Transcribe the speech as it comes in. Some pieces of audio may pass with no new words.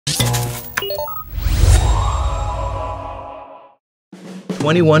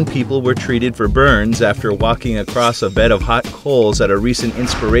21 people were treated for burns after walking across a bed of hot coals at a recent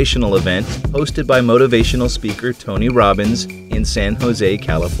inspirational event hosted by motivational speaker Tony Robbins in San Jose,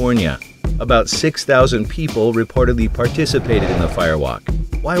 California. About 6,000 people reportedly participated in the firewalk.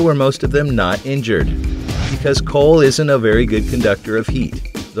 Why were most of them not injured? Because coal isn't a very good conductor of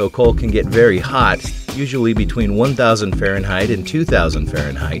heat. Though coal can get very hot, usually between 1,000 Fahrenheit and 2,000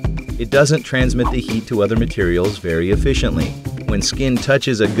 Fahrenheit, it doesn't transmit the heat to other materials very efficiently. When skin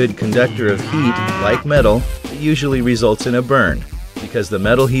touches a good conductor of heat, like metal, it usually results in a burn, because the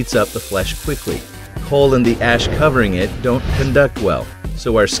metal heats up the flesh quickly. Coal and the ash covering it don't conduct well,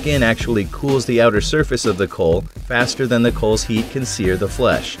 so our skin actually cools the outer surface of the coal faster than the coal's heat can sear the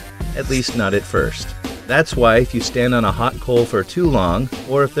flesh, at least not at first. That's why if you stand on a hot coal for too long,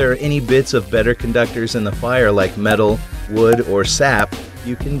 or if there are any bits of better conductors in the fire like metal, wood, or sap,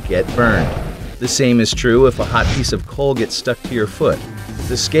 you can get burned. The same is true if a hot piece of coal gets stuck to your foot.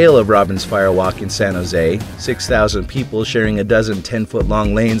 The scale of Robbins' firewalk in San Jose, 6,000 people sharing a dozen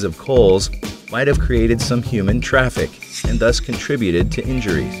 10-foot-long lanes of coals, might have created some human traffic, and thus contributed to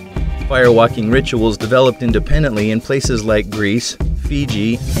injuries. Firewalking rituals developed independently in places like Greece,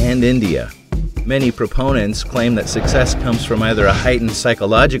 Fiji, and India. Many proponents claim that success comes from either a heightened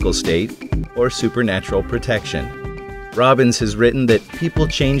psychological state or supernatural protection. Robbins has written that people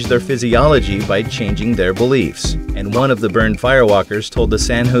change their physiology by changing their beliefs, and one of the burned firewalkers told the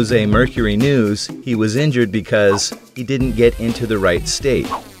San Jose Mercury News he was injured because he didn't get into the right state.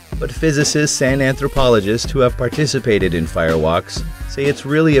 But physicists and anthropologists who have participated in firewalks say it's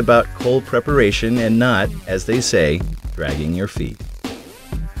really about coal preparation and not, as they say, dragging your feet.